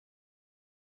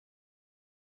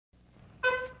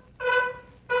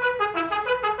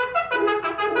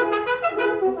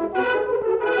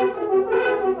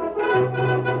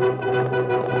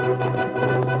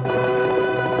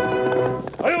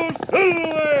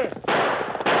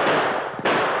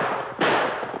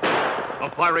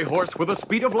fiery horse with the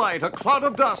speed of light, a cloud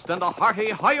of dust, and a hearty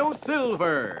Hi-Yo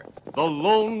Silver, the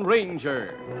Lone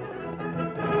Ranger.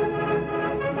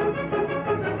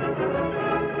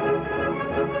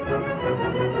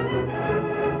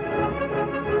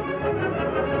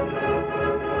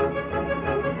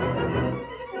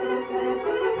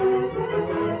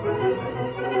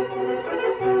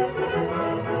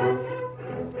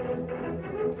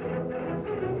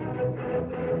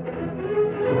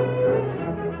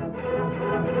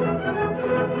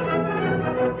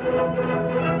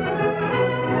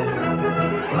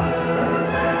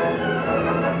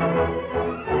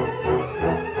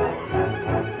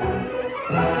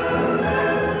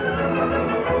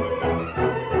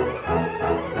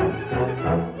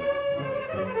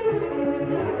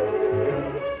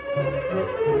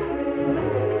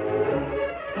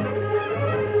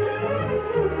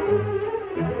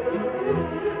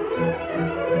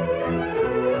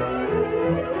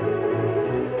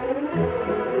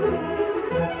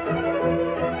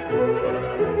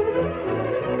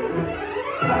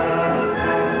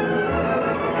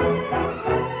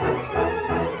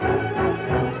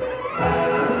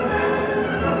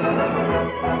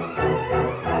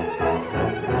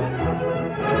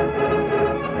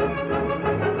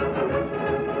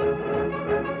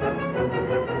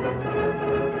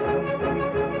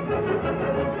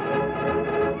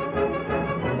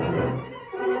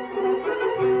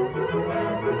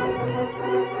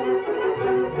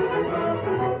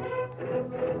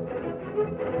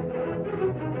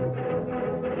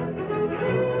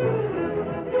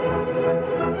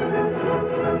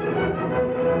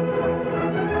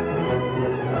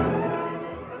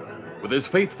 With his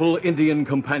faithful Indian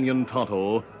companion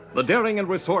Tonto, the daring and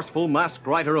resourceful masked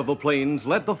rider of the plains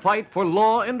led the fight for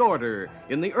law and order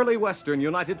in the early western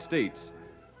United States.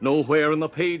 Nowhere in the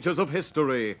pages of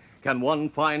history can one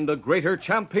find a greater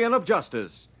champion of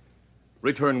justice.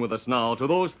 Return with us now to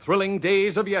those thrilling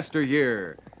days of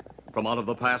yesteryear. From out of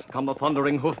the past come the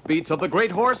thundering hoofbeats of the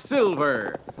great horse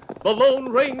Silver. The Lone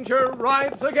Ranger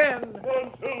rides again. Come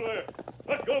on, Silver.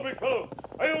 Let's go, big fellow.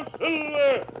 Hi-Yo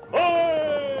Silver! Hoy!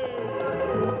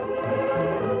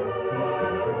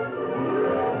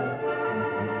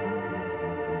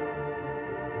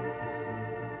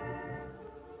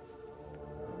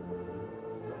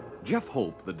 Jeff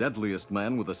Hope, the deadliest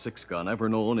man with a six-gun ever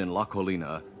known in La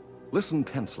Colina, listened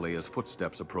tensely as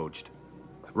footsteps approached.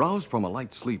 Roused from a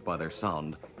light sleep by their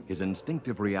sound, his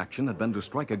instinctive reaction had been to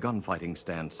strike a gunfighting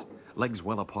stance, legs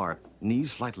well apart,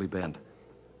 knees slightly bent.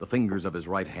 The fingers of his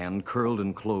right hand curled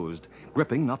and closed,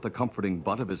 gripping not the comforting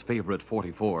butt of his favorite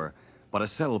 .44, but a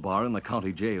cell bar in the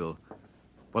county jail.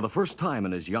 For the first time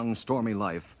in his young, stormy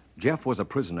life, Jeff was a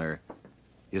prisoner.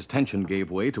 His tension gave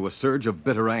way to a surge of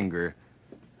bitter anger.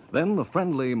 Then the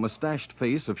friendly, mustached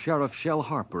face of Sheriff Shell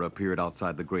Harper appeared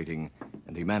outside the grating,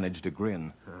 and he managed a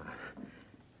grin.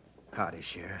 Howdy,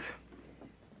 Sheriff.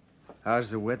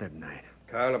 How's the weather tonight?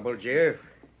 Tolerable, Jeff.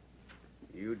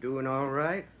 You doing all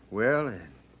right? Well, it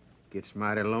gets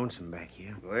mighty lonesome back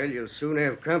here. Well, you'll soon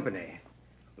have company.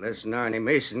 Unless Narnie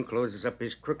Mason closes up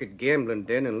his crooked gambling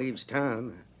den and leaves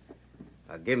town.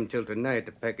 I'll give him till tonight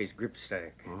to pack his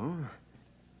gripsack. Oh?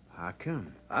 How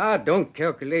come? I don't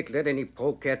calculate let any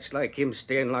polecats like him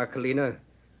stay in La Colina.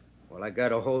 Well, I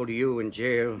got a hold of you in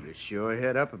jail. You sure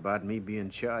head up about me being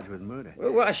charged with murder.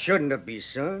 Well, why shouldn't it be,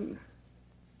 son?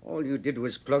 All you did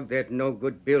was plug that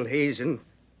no-good Bill Hazen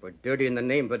for dirtying the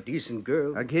name of a decent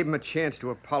girl. I gave him a chance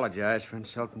to apologize for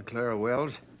insulting Clara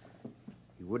Wells.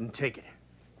 He wouldn't take it.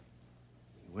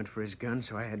 He went for his gun,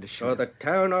 so I had to shoot So him. the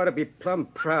town ought to be plumb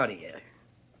proud of you.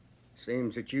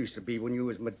 Same's it used to be when you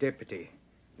was my deputy.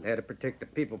 And had to protect the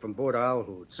people from border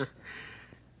owlhoots.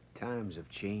 Times have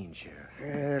changed,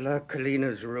 Sheriff. La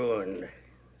Colina's ruined.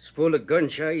 It's full of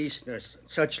gun-shy Easterners,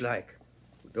 such like.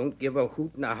 Who don't give a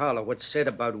hoot and a holler what's said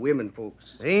about women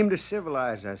folks. They aim to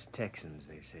civilize us Texans,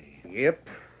 they say. Yep.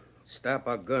 Stop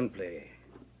our gunplay.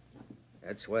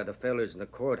 That's why the fellas in the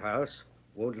courthouse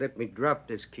won't let me drop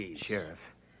this case. Sheriff,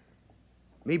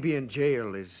 me being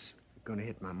jail is going to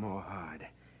hit my Ma hard.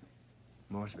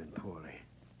 Ma's been poorly.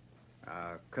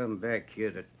 I'll come back here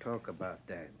to talk about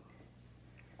that.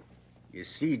 You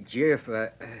see, Jeff,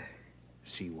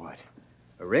 See what?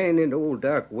 I ran into old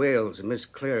Doc Wells and Miss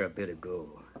Clara a bit ago.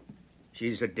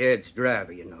 She's her dad's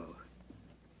driver, you know.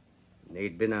 And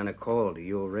they'd been on a call to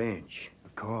your ranch. A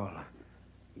call?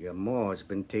 Your ma's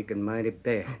been taken mighty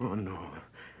bad. Oh, no.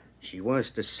 She wants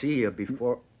to see you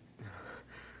before...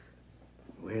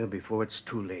 Well, before it's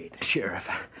too late. Sheriff,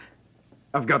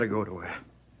 I've got to go to her.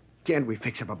 Can't we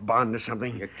fix up a bond or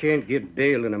something? You can't get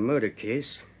bail in a murder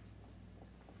case.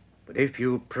 But if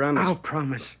you promise... I'll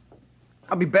promise.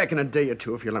 I'll be back in a day or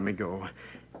two if you let me go.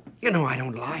 You know I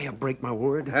don't lie or break my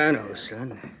word. I know,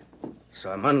 son.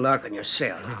 So I'm unlocking your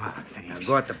cell. Ah, thanks. Now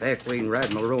go out the back way and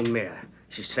ride my roan mare.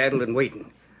 She's saddled and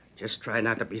waiting. Just try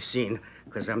not to be seen,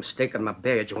 because I'm staking my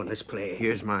badge on this play.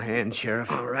 Here's my hand,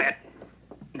 Sheriff. All right.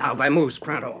 Now, vamoose,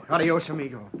 pronto. Adios,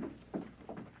 amigo.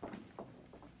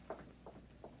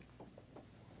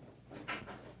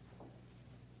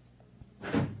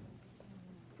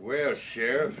 Well,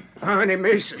 Sheriff, Honey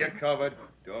Mason. you're covered.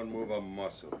 Don't move a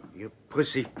muscle. You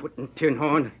pussyfooting tin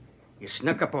horn. You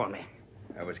snuck up on me.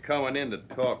 I was coming in to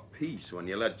talk peace when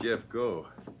you let Jeff go.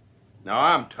 Now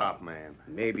I'm top man.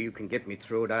 Maybe you can get me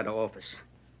thrown out of office.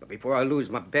 But before I lose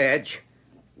my badge,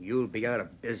 you'll be out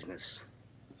of business.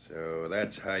 So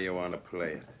that's how you want to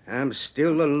play it. I'm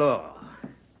still the law.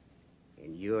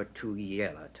 And you're too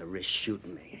yellow to risk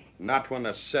shooting me. Not when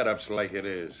the setup's like it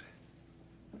is.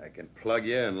 I can plug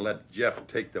you and let Jeff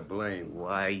take the blame.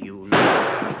 Why, you...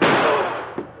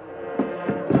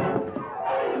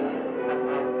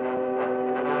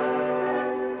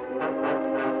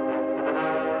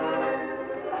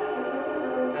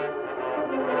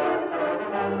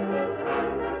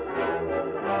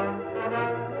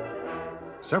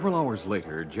 Several hours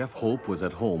later, Jeff Hope was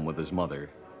at home with his mother.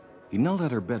 He knelt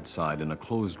at her bedside in a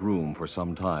closed room for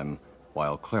some time,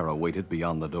 while Clara waited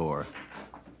beyond the door.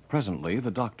 Presently,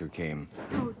 the doctor came.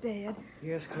 Oh, Dad.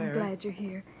 Yes, I'm glad you're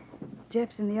here.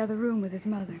 Jeff's in the other room with his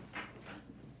mother.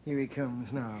 Here he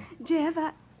comes now. Jeff,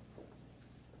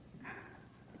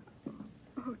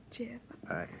 Oh, Jeff.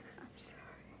 I'm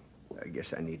sorry. I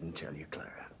guess I needn't tell you,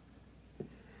 Clara.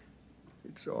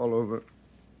 It's all over.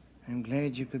 I'm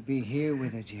glad you could be here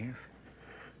with her, Jeff.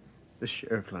 The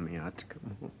sheriff let me out to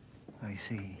come home. I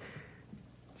see.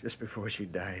 Just before she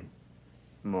died,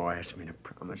 Ma asked me to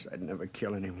promise I'd never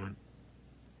kill anyone.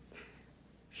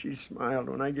 She smiled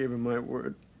when I gave her my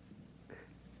word.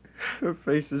 Her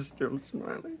face is still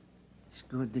smiling. It's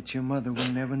good that your mother will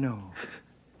never know.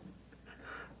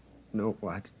 Know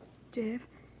what? Jeff,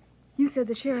 you said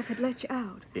the sheriff had let you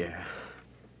out. Yeah.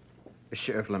 The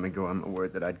sheriff let me go on my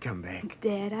word that I'd come back.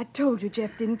 Dad, I told you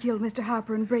Jeff didn't kill Mr.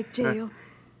 Harper and break jail.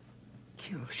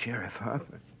 Kill Sheriff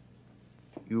Harper?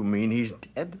 You mean he's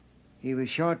dead? He was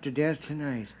shot to death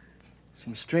tonight.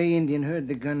 Some stray Indian heard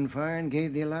the gunfire and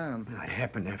gave the alarm. It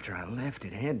happened after I left.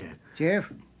 It had to.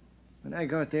 Jeff, when I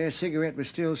got there, a cigarette was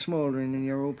still smoldering in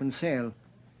your open cell.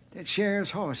 That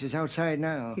sheriff's horse is outside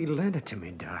now. He lent it to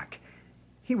me, Doc.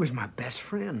 He was my best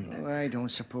friend. Oh, I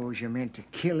don't suppose you meant to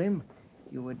kill him.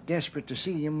 You were desperate to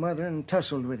see your mother and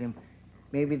tussled with him.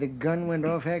 Maybe the gun went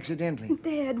off accidentally.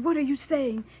 Dad, what are you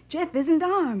saying? Jeff isn't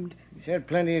armed. He's had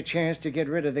plenty of chance to get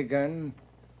rid of the gun.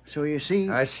 So you see...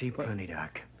 I see plenty,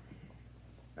 Doc.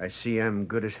 I see I'm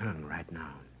good as hung right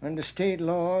now. Under state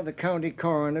law, the county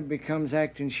coroner becomes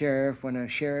acting sheriff when a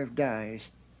sheriff dies.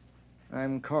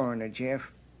 I'm coroner, Jeff.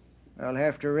 I'll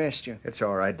have to arrest you. It's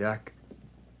all right, Doc.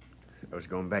 I was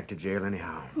going back to jail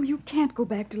anyhow. Oh, you can't go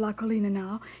back to La Colina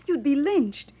now. You'd be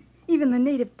lynched. Even the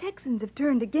native Texans have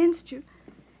turned against you.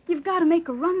 You've got to make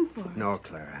a run for it. No,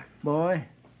 Clara. Boy,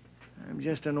 I'm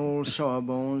just an old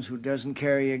sawbones who doesn't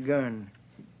carry a gun.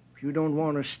 If you don't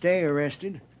want to stay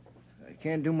arrested, I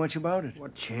can't do much about it.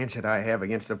 What chance did I have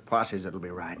against the posses that'll be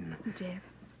riding? Jeff,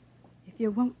 if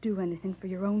you won't do anything for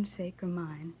your own sake or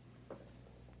mine,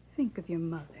 think of your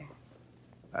mother.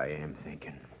 I am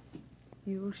thinking.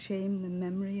 You'll shame the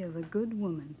memory of a good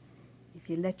woman if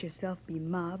you let yourself be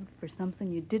mobbed for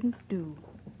something you didn't do.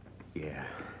 Yeah.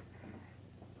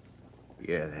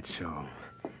 Yeah, that's so.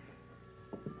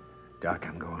 Doc,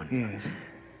 I'm going. Yes.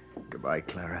 Goodbye,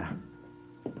 Clara.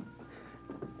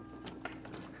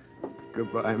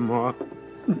 Goodbye, Ma.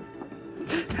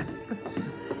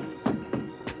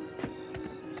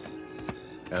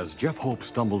 As Jeff Hope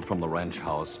stumbled from the ranch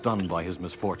house, stunned by his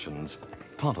misfortunes,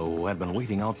 Tonto, who had been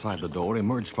waiting outside the door,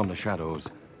 emerged from the shadows.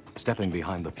 Stepping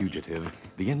behind the fugitive,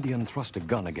 the Indian thrust a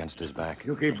gun against his back.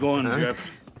 You keep going, Huh? Jeff.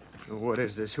 What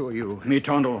is this? Who are you? Me,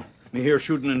 Tonto. Me here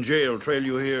shooting in jail. Trail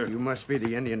you here. You must be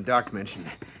the Indian Doc mentioned.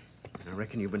 I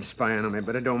reckon you've been spying on me,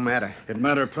 but it don't matter. It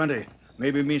matter plenty.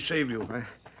 Maybe me save you.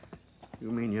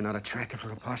 You mean you're not a tracker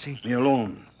for a posse? Me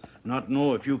alone. Not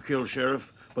know if you kill sheriff,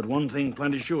 but one thing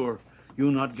plenty sure. You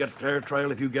not get fair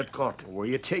trial if you get caught. Where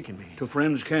you taking me? To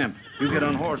friend's camp. You get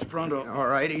on horse pronto. All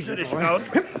right, easy, Steady, boy.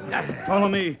 Scout. Follow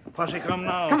me. Posse come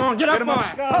now. Come on, get up, him boy.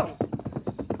 Scout.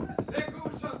 There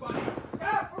goes somebody.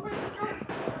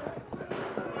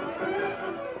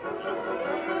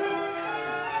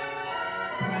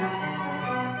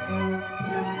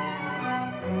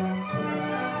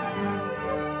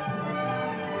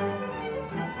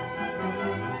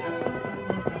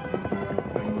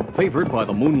 Favored by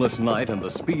the moonless night and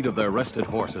the speed of their rested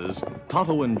horses,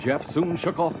 Tonto and Jeff soon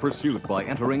shook off pursuit by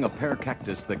entering a pear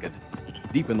cactus thicket.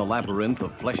 Deep in the labyrinth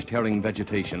of flesh-tearing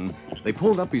vegetation, they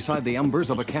pulled up beside the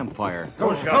embers of a campfire.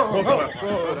 Go, Scout.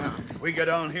 Go. We get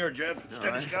down here, Jeff.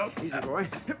 Steady, Scout. Easy, boy.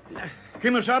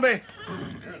 Kimasabi.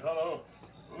 Here's Tonto.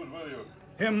 Who's with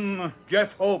you? Him,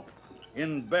 Jeff Hope,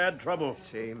 in bad trouble.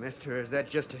 Say, mister, is that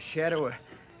just a shadow or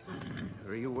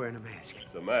are you wearing a mask?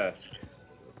 The mask.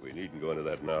 We needn't go into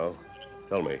that now.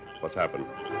 Tell me, what's happened?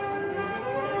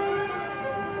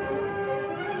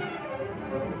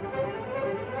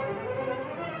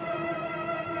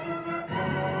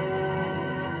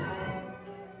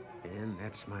 And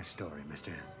that's my story,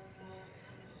 mister.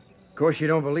 Of course, you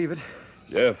don't believe it.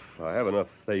 Jeff, I have enough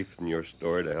faith in your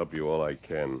story to help you all I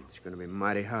can. It's going to be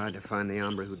mighty hard to find the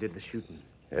hombre who did the shooting.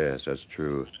 Yes, that's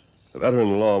true. A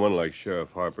veteran lawman like Sheriff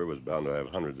Harper was bound to have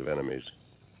hundreds of enemies,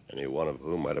 any one of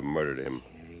whom might have murdered him.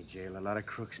 Yeah, he jailed a lot of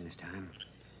crooks in his time.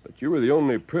 But you were the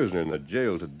only prisoner in the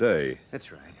jail today. That's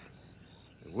right.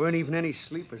 There weren't even any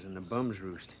sleepers in the bum's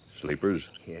roost. Sleepers?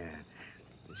 Yeah.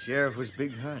 The sheriff was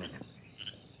big-hearted.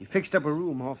 He fixed up a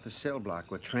room off the cell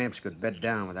block where tramps could bed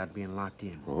down without being locked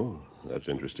in. Oh, that's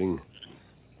interesting.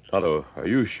 Tonto, are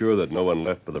you sure that no one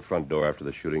left by the front door after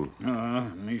the shooting?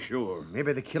 Me sure.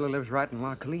 Maybe the killer lives right in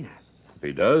La Colina. If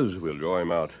he does, we'll draw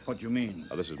him out. What do you mean?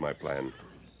 Now, this is my plan.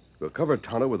 We'll cover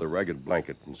Tonto with a ragged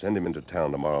blanket and send him into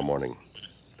town tomorrow morning.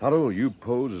 Tonto, you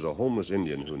pose as a homeless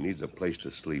Indian who needs a place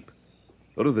to sleep.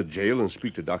 Go to the jail and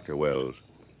speak to Dr. Wells.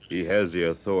 He has the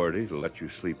authority to let you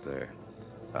sleep there.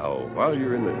 Now, while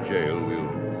you're in the jail,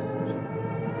 we'll...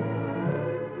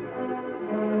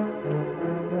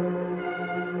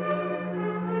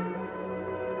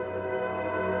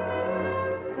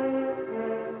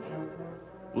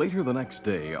 Later the next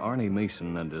day, Arnie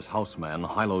Mason and his houseman,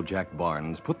 Hilo Jack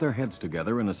Barnes, put their heads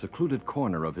together in a secluded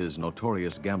corner of his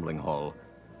notorious gambling hall.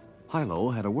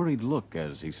 Hilo had a worried look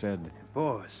as he said,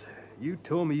 Boss, you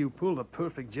told me you pulled a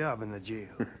perfect job in the jail.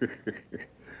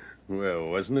 Well,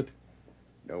 wasn't it?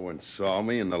 No one saw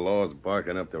me, and the law's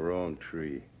barking up the wrong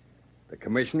tree. The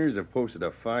commissioners have posted a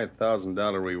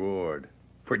 $5,000 reward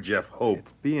for Jeff Hope.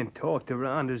 It's being talked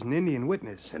around as an Indian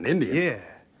witness. An Indian? Yeah.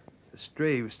 The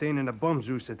stray was staying in a bum's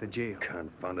roost at the jail.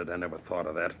 Confound it, I never thought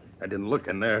of that. I didn't look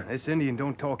in there. This Indian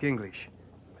don't talk English.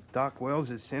 But Doc Wells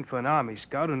has sent for an army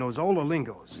scout who knows all the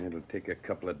lingos. It'll take a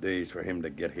couple of days for him to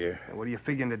get here. What are you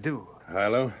figuring to do?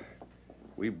 Hilo,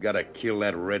 we've got to kill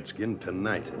that redskin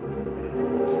tonight.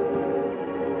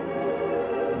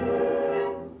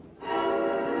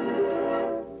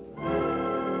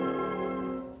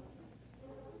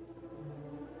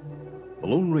 The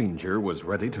Lone Ranger was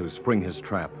ready to spring his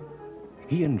trap.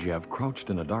 He and Jeff crouched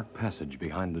in a dark passage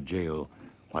behind the jail,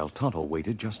 while Tonto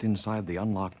waited just inside the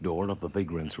unlocked door of the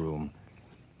vagrant's room.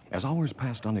 As hours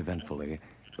passed uneventfully,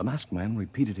 the masked man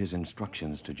repeated his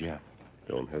instructions to Jeff.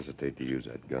 Don't hesitate to use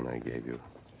that gun I gave you,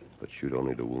 but shoot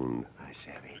only to wound. I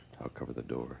savvy. I'll cover the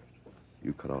door.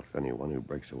 You cut off anyone who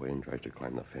breaks away and tries to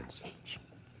climb the fence. Shh.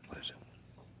 What is it?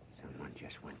 Someone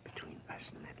just went between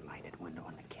us and that lighted window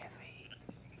in the cafe.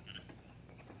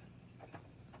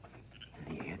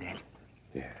 Do you hear that?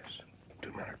 Yes.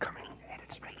 Two men are coming.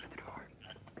 Headed straight for the door.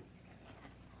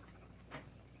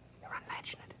 They're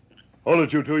unlatching it. Hold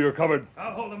it, you two. You're covered.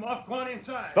 I'll hold them off. Go on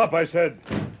inside. Stop, I said.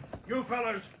 You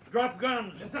fellas, drop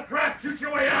guns. It's a trap. Shoot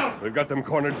your way out. We've got them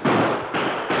cornered.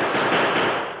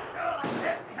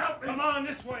 Help me. Come on,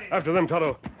 this way. After them,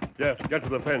 Tonto. Jeff, get to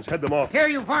the fence. Head them off. Here,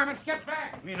 you varmints, get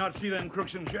back! Me not see them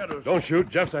crooks in shadows. Don't shoot.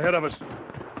 Jeff's ahead of us.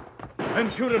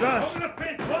 Then shoot at us. Open the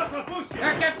fence, boss. I'll boost you.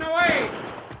 They're getting away!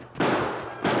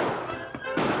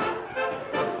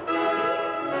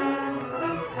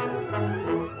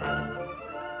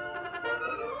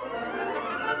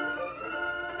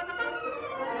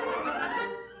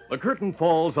 The curtain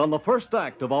falls on the first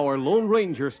act of our Lone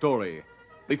Ranger story.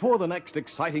 Before the next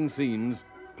exciting scenes,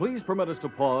 please permit us to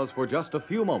pause for just a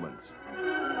few moments.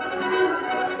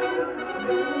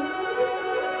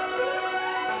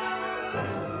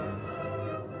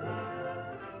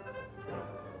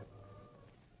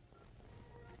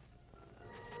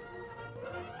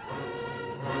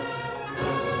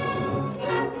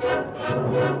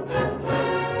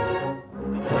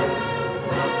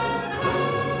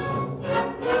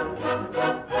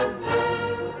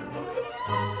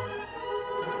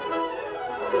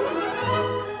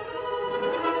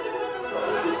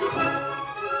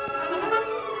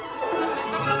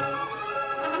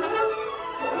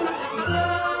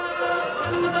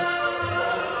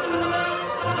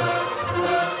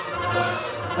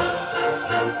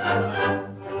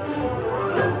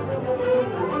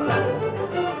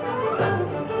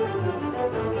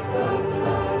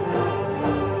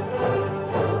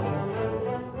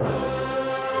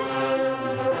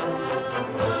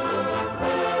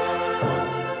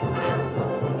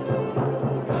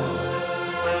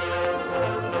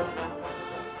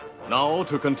 Now,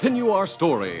 to continue our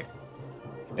story.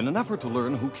 In an effort to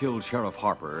learn who killed Sheriff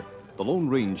Harper, the Lone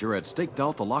Ranger had staked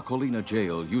out the La Colina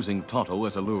jail using Tonto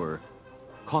as a lure.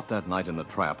 Caught that night in the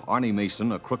trap, Arnie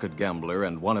Mason, a crooked gambler,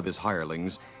 and one of his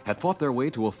hirelings had fought their way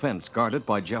to a fence guarded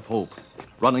by Jeff Hope.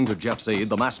 Running to Jeff's aid,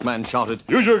 the masked man shouted,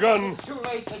 Use your gun. Too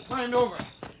late. They climbed over.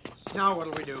 Now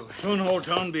what'll we do? Soon Old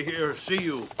Town be here. See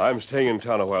you. I'm staying in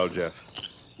town a while, Jeff.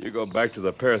 You go back to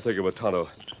the pear thicket with Tonto.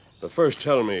 But first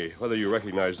tell me whether you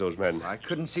recognize those men. I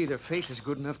couldn't see their faces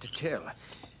good enough to tell.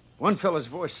 One fellow's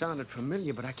voice sounded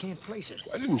familiar, but I can't place it.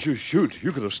 Why didn't you shoot?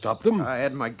 You could have stopped them. I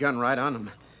had my gun right on them.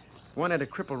 One had a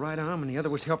crippled right arm, and the other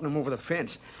was helping him over the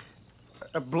fence.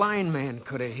 A blind man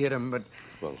could have hit him, but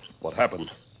Well, what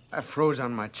happened? I froze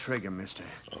on my trigger, mister.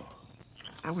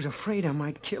 I was afraid I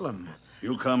might kill him.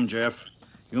 You come, Jeff.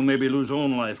 You maybe lose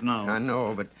own life now. I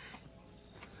know, but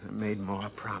I made more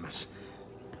a promise.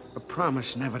 A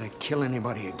promise never to kill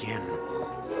anybody again.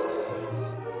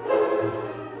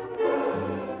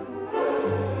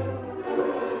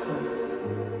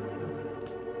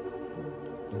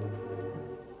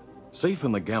 Safe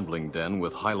in the gambling den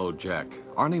with Hilo Jack,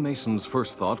 Arnie Mason's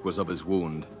first thought was of his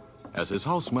wound. As his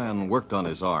houseman worked on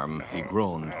his arm, he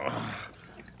groaned.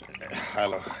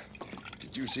 Hilo,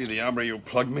 did you see the hombre who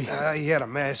plugged me? He had a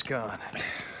mask on.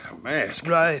 A mask?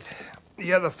 Right.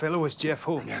 The other fellow was Jeff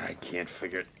Hope. I can't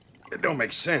figure it. It don't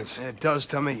make sense. It does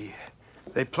to me.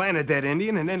 They planted that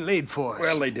Indian and then laid for us.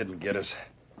 Well, they didn't get us.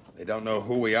 They don't know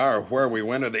who we are or where we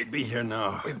went, or they'd be here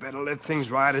now. We better let things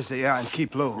ride as they are and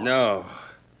keep low. No.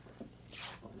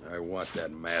 I want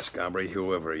that mask hombre,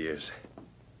 whoever he is.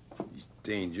 He's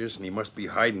dangerous, and he must be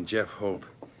hiding Jeff Hope.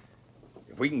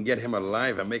 If we can get him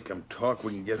alive and make him talk,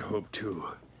 we can get Hope, too.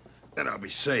 Then I'll be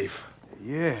safe.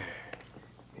 Yeah.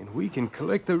 And we can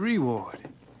collect the reward.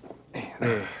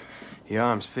 There. Your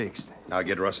arm's fixed. Now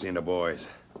get Rusty and the boys.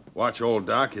 Watch old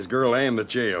Doc, his girl, and the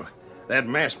jail. That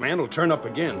masked man will turn up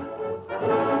again.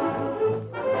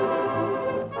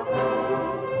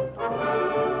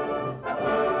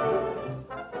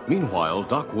 Meanwhile,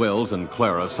 Doc Wells and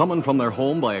Clara, summoned from their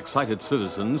home by excited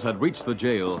citizens, had reached the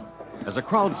jail. As a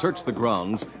crowd searched the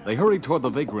grounds, they hurried toward the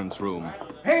vagrant's room.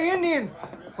 Hey, Indian!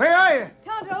 Where are you?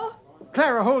 Tonto,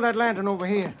 Clara, hold that lantern over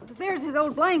here. there's his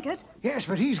old blanket. Yes,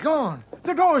 but he's gone.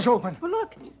 The door's open. Well,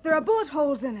 look, there are bullet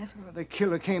holes in it. The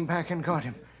killer came back and got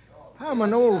him. I'm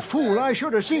an old fool. I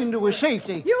should have seen to his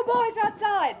safety. You boys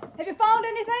outside, have you found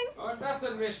anything? Oh,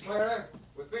 nothing, Miss Clara.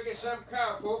 We figured some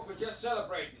cowpoke was just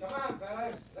celebrating. Come on,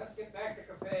 fellas. Let's get back to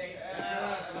cafe.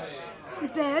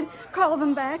 Dad, call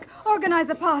them back. Organize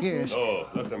a posse. Yes. No,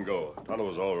 let them go. Tonto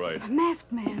was all right. A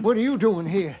masked man. What are you doing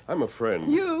here? I'm a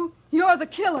friend. You're the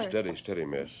killer. Steady, steady,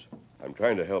 miss. I'm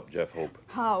trying to help Jeff Hope.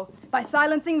 How? By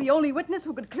silencing the only witness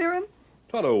who could clear him?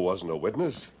 Tonto wasn't a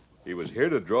witness. He was here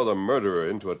to draw the murderer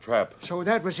into a trap. So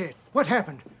that was it. What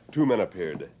happened? 2 men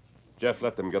appeared. Jeff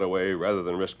let them get away rather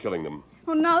than risk killing them.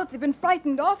 Well, now that they've been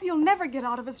frightened off, he'll never get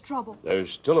out of his trouble.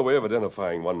 There's still a way of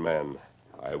identifying one man.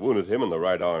 I wounded him in the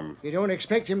right arm. You don't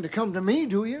expect him to come to me,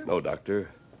 do you? No, Doctor.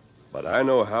 But I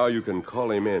know how you can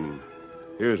call him in.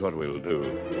 Here's what we'll do.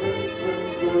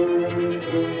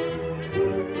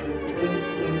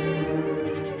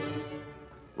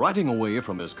 Riding away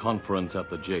from his conference at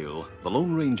the jail, the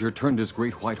Lone Ranger turned his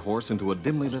great white horse into a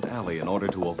dimly lit alley in order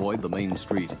to avoid the main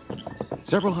street.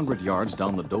 Several hundred yards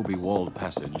down the adobe-walled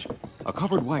passage, a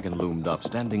covered wagon loomed up,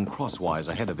 standing crosswise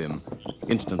ahead of him.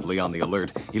 Instantly on the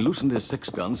alert, he loosened his 6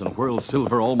 guns and whirled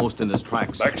Silver almost in his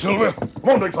tracks. Back, Silver! Come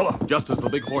on, big fella! Just as the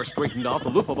big horse straightened out, the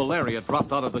loop of a lariat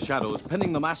dropped out of the shadows,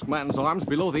 pinning the masked man's arms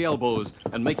below the elbows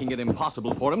and making it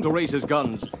impossible for him to raise his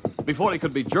guns. Before he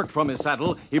could be jerked from his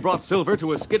saddle, he brought Silver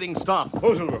to a skidding stop.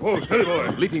 Whoa, Silver, whoa, steady, boy.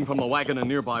 Leaping from the wagon and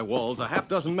nearby walls, a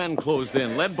half-dozen men closed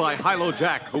in, led by Hilo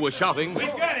Jack, who was shouting, We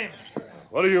got him.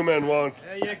 What do you men want?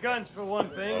 Your guns for one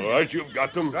thing. All right, you've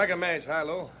got them. Strike a match,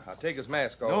 Hilo. I'll take his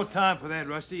mask off. No time for that,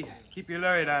 Rusty. Keep your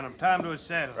lariat on him. Time to his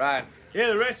saddle. Right. Here,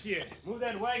 the rest of you. Move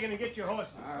that wagon and get your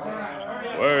horses. All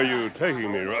right. Where are you taking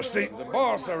me, Rusty? The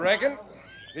boss, I reckon,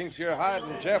 thinks you're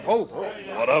hiding Jeff Hope.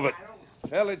 What of it?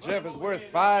 Felly Jeff is worth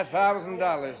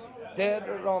 $5,000, dead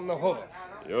or on the hook.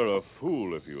 You're a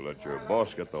fool if you let your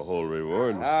boss get the whole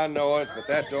reward. I know it, but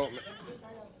that don't...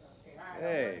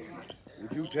 Hey,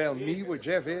 would you tell me where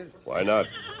Jeff is? Why not?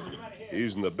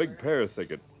 He's in the big pear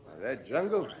thicket. That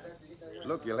jungle?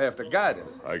 Look, you'll have to guide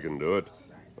us. I can do it.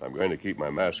 I'm going to keep my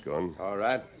mask on. All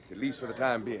right, at least for the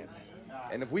time being.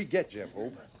 And if we get Jeff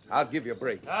Hope, I'll give you a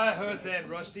break. I heard that,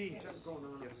 Rusty.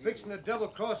 You're fixing to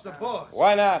double-cross the boss.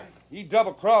 Why not? He'd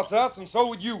double-cross us, and so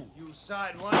would you. You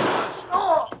sidewise.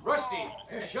 Oh! Rusty,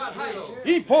 you shot Hilo.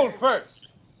 He pulled first.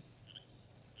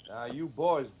 You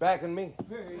boys backing me?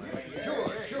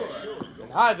 Sure.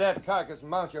 And hide that carcass and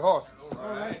mount your horses. All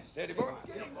right. Steady, boy.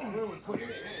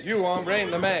 You, hombre,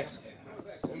 in the mask.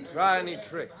 Don't try any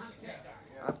tricks.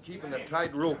 I'm keeping a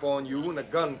tight rope on you and a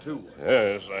gun, too.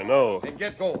 Yes, I know. Then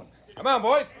get going. Come on,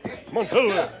 boys. Come on,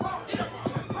 Silver.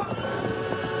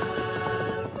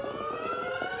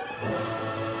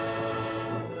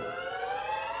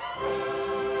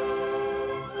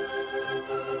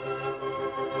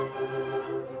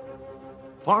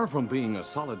 Far from being a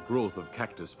solid growth of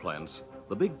cactus plants,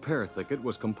 the big pear thicket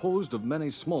was composed of many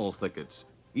small thickets,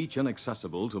 each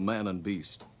inaccessible to man and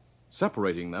beast.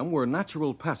 Separating them were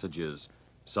natural passages,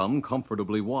 some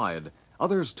comfortably wide,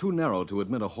 others too narrow to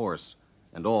admit a horse,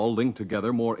 and all linked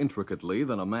together more intricately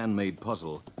than a man-made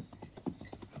puzzle.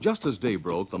 Just as day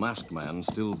broke, the masked man,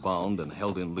 still bound and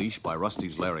held in leash by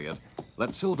Rusty's lariat,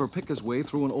 let Silver pick his way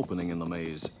through an opening in the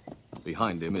maze.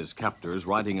 Behind him, his captors,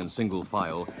 riding in single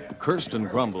file, cursed and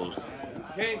grumbled.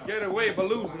 Can't get away by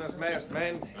losing us, masked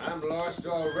man. I'm lost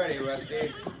already,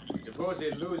 Rusty. Suppose he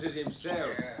loses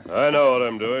himself. I know what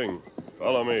I'm doing.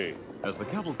 Follow me. As the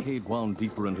cavalcade wound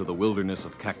deeper into the wilderness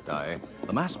of cacti,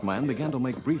 the masked man began to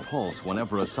make brief halts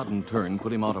whenever a sudden turn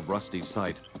put him out of Rusty's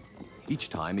sight. Each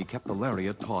time he kept the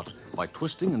lariat taut by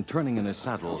twisting and turning in his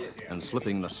saddle and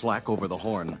slipping the slack over the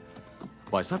horn.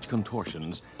 By such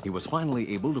contortions, he was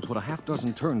finally able to put a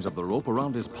half-dozen turns of the rope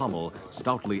around his pommel,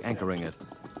 stoutly anchoring it.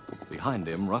 Behind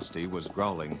him, Rusty was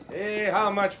growling. Hey, how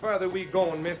much farther we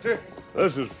going, mister?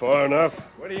 This is far enough.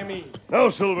 What do you mean? Now,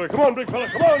 Silver, come on, big fella,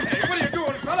 come on. Hey, what are you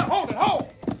doing, fella? Hold it, hold!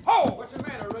 Hold! What's the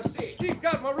matter, Rusty? He's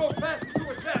got my rope fastened to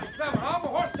his saddle somehow. My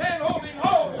horse can't hold him.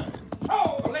 Hold!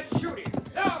 Hold! Well, let's shoot him.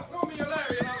 Now, throw me your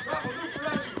lariat. I'll drop a loop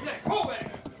around his neck. Hold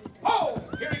there! Hold!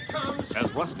 Here he comes.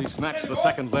 As Rusty snatched the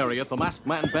second lariat, the masked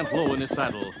man bent low in his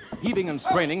saddle. Heaving and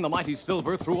straining, the mighty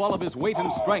Silver threw all of his weight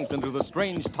and strength into the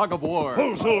strange tug of war.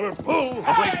 Pull, Silver, pull.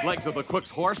 The braced legs of the crook's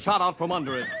horse shot out from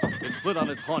under it. It slid on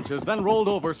its haunches, then rolled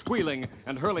over, squealing,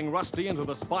 and hurling Rusty into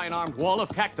the spine-armed wall of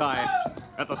cacti.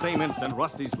 At the same instant,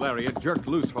 Rusty's lariat jerked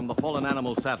loose from the fallen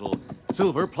animal's saddle.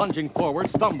 Silver, plunging forward,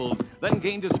 stumbled, then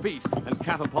gained his feet and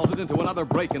catapulted into another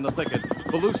break in the thicket,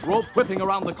 the loose rope whipping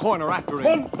around the corner after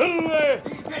him. Come on, Silver.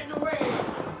 He's getting away.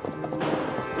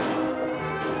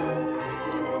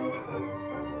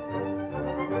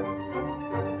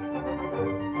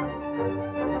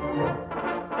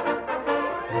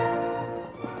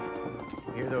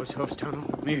 Hear those hoofs,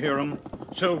 Tonto? Me hear 'em.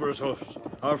 Silver's hoofs.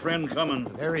 Our friend coming.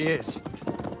 There he is.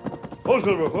 Oh,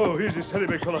 Silver, oh, easy, steady,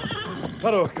 big fella.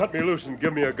 Tonto, cut me loose and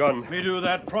give me a gun. Me do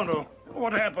that pronto.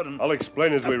 What happened? I'll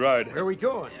explain as we ride. Where are we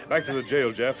going? Back to the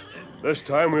jail, Jeff. This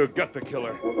time we'll get the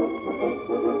killer.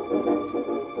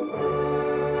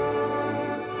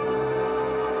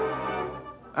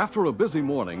 After a busy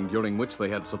morning during which they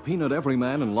had subpoenaed every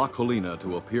man in La Colina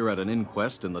to appear at an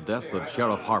inquest in the death of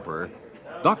Sheriff Harper,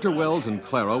 Dr. Wells and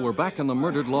Clara were back in the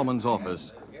murdered lawman's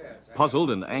office.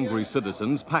 Puzzled and angry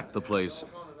citizens packed the place,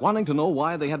 wanting to know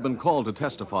why they had been called to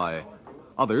testify.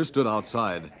 Others stood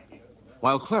outside,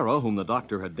 while Clara, whom the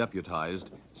doctor had deputized,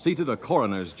 seated a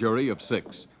coroner's jury of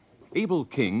 6. Abel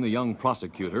King, the young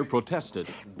prosecutor, protested.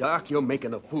 Doc, you're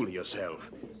making a fool of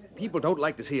yourself. People don't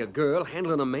like to see a girl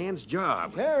handling a man's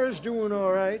job. Clara's doing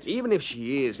all right. Even if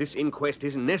she is, this inquest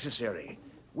isn't necessary.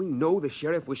 We know the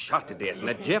sheriff was shot to death and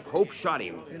that Jeff Hope shot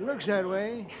him. It looks that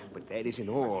way. But that isn't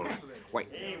all. Why,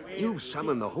 you've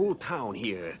summoned the whole town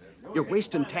here. You're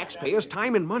wasting taxpayers'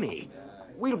 time and money.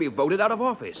 We'll be voted out of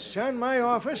office. Son, my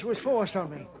office was forced on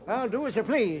me. I'll do as I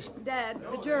please. Dad,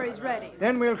 the jury's ready.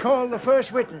 Then we'll call the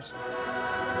first witness.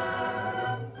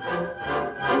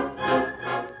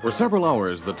 For several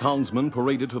hours, the townsmen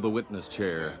paraded to the witness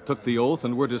chair, took the oath,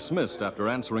 and were dismissed after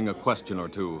answering a question or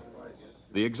two.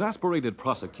 The exasperated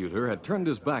prosecutor had turned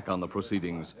his back on the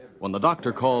proceedings when the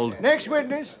doctor called. Next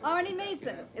witness. Arnie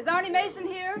Mason. Is Arnie Mason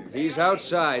here? He's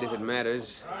outside, if it matters.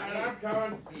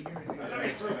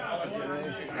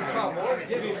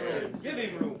 Give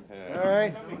him room. All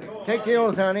right. Take the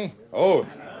oath, Arnie. Oh.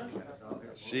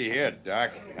 See here,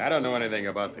 Doc. I don't know anything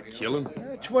about the killing.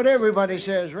 That's what everybody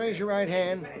says. Raise your right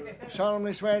hand.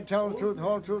 Solemnly swear to tell the truth, the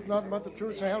whole truth, nothing but the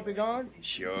truth, so help you God?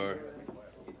 Sure.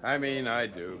 I mean, I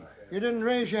do. You didn't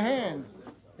raise your hand.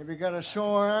 Have you got a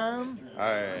sore arm?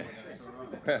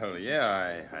 Well,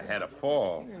 yeah, I had a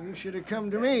fall. You should have come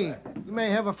to me. You may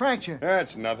have a fracture.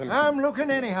 That's nothing. I'm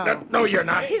looking anyhow. No, you're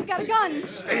not. He's got a gun.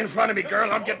 Stay in front of me, girl.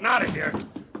 I'm getting out of here.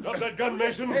 Drop that gun,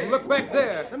 Mason. Hey, look back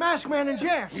there. The masked man and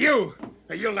Jeff. You!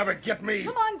 You'll never get me.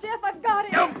 Come on, Jeff. I've got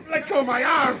him. Don't let go of my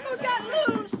arm. You got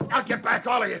loose. I'll get back,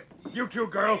 all of you. You too,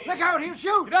 girl. Look out, he'll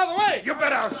shoot. Get out of the way. You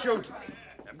bet I'll shoot.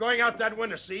 I'm going out that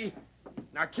window, see?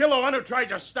 Now kill the one who tried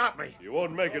to stop me. You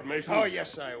won't make it, Mason. Oh,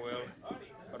 yes, I will.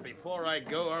 But before I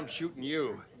go, I'm shooting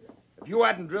you. If you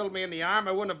hadn't drilled me in the arm,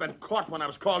 I wouldn't have been caught when I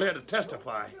was called here to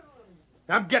testify.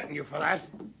 I'm getting you for that.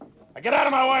 Now get out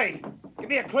of my way. Give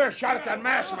me a clear shot at that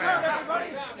masked man.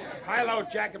 Hilo,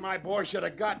 Jack, and my boy should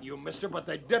have gotten you, mister, but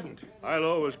they didn't.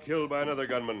 Hilo was killed by another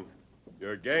gunman.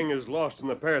 Your gang is lost in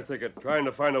the pear thicket, trying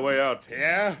to find a way out.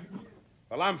 Yeah?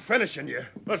 Well, I'm finishing you.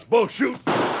 Let's both shoot.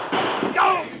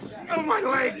 Oh, my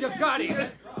leg. You got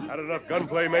him. Had enough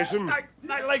gunplay, Mason?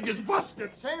 My leg is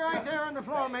busted. Stay right there on the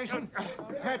floor, Mason.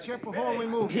 We'll patch up before we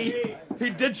move. He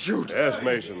did shoot. Yes,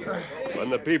 Mason. When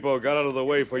the people got out of the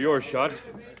way for your shot,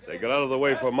 they got out of the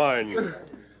way for mine.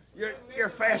 You're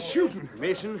fast shooting.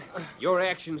 Mason, your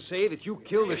actions say that you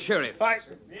killed the sheriff.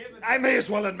 I may as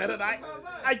well admit it.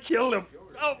 I killed him.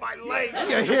 Oh, my leg.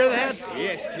 You hear that?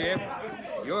 Yes, Jeff.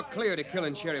 You're clear to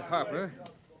killing Sheriff Harper,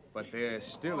 but there's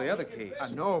still the other case. I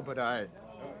know, but I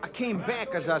came back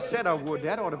as I said I would.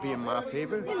 That ought to be in my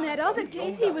favor. In that other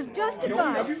case, he was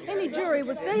justified. Any jury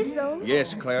would say so.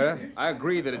 Yes, Clara. I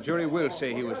agree that a jury will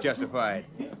say he was justified.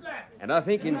 And I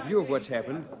think in view of what's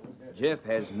happened, Jeff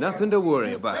has nothing to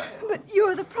worry about. But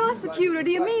you're the prosecutor. Do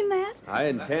you mean that? I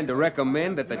intend to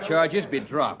recommend that the charges be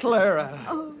dropped. Clara.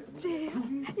 Oh, Jeff,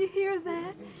 you hear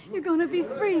that? You're going to be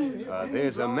free.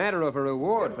 There's a matter of a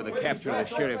reward for the capture of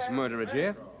the sheriff's murderer,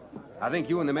 Jeff. I think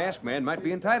you and the masked man might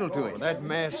be entitled to it. That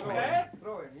masked man.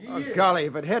 Oh, golly,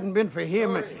 if it hadn't been for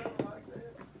him...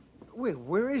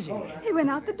 Where is he? He went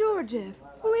out the door, Jeff.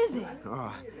 Who is he?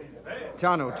 Oh,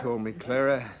 Tonto told me,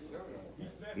 Clara.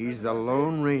 He's the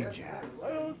Lone Ranger.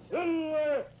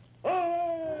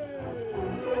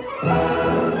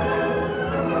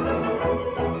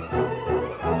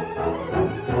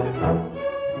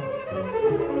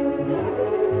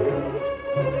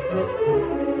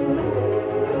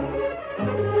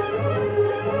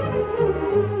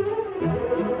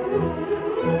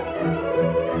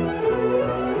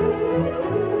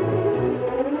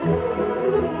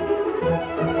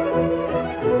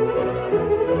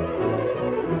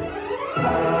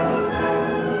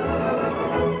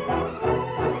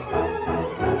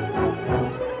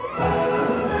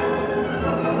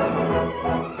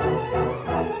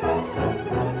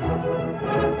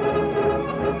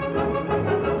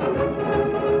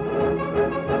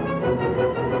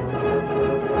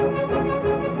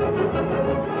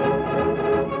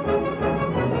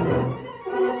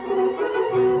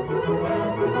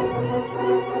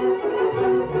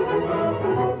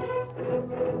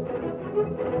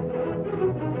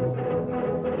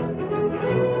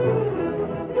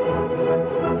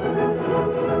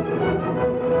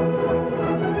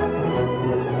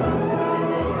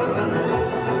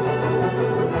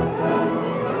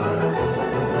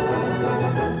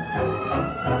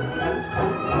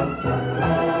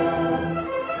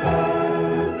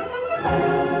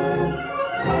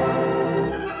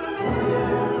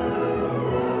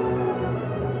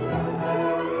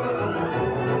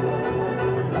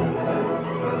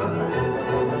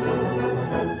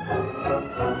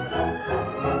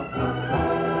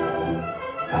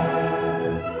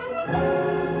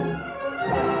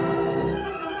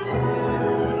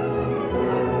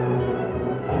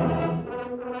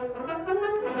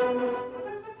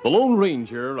 The Lone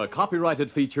Ranger, a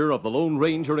copyrighted feature of the Lone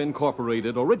Ranger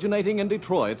Incorporated, originating in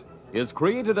Detroit, is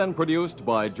created and produced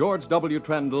by George W.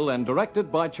 Trendle and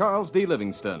directed by Charles D.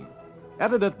 Livingston.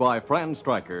 Edited by Fran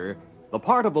Stryker, the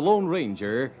part of the Lone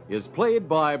Ranger is played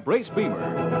by Brace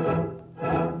Beamer.